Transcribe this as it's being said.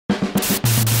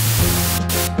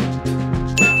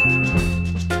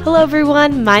Hello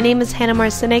everyone, my name is Hanna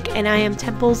and I am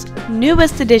Temple's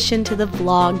newest addition to the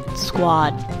vlog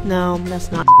squad. No,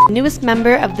 that's not. Newest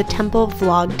member of the Temple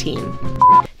vlog team.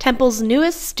 Temple's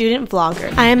newest student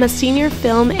vlogger. I am a senior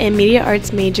film and media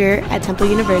arts major at Temple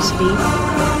University,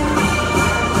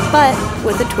 but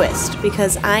with a twist,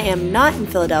 because I am not in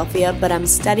Philadelphia, but I'm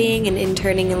studying and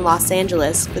interning in Los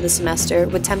Angeles for the semester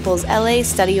with Temple's LA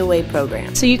Study Away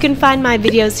program. So you can find my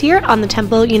videos here on the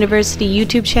Temple University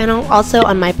YouTube channel, also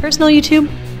on my personal YouTube,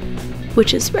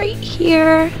 which is right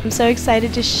here. I'm so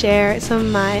excited to share some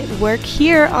of my work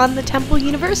here on the Temple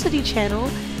University channel.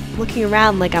 I'm looking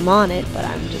around like I'm on it, but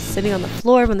I'm just sitting on the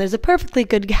floor when there's a perfectly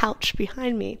good couch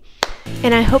behind me.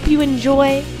 And I hope you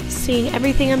enjoy seeing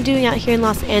everything I'm doing out here in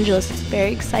Los Angeles. It's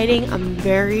very exciting. I don't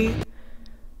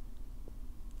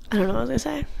know what I was gonna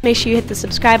say. Make sure you hit the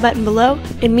subscribe button below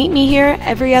and meet me here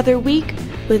every other week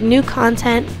with new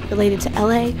content related to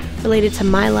LA, related to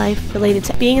my life, related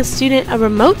to being a student, a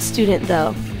remote student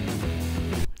though.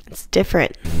 It's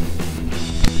different.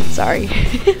 Sorry.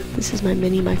 This is my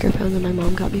mini microphone that my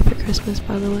mom got me for Christmas,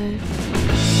 by the way.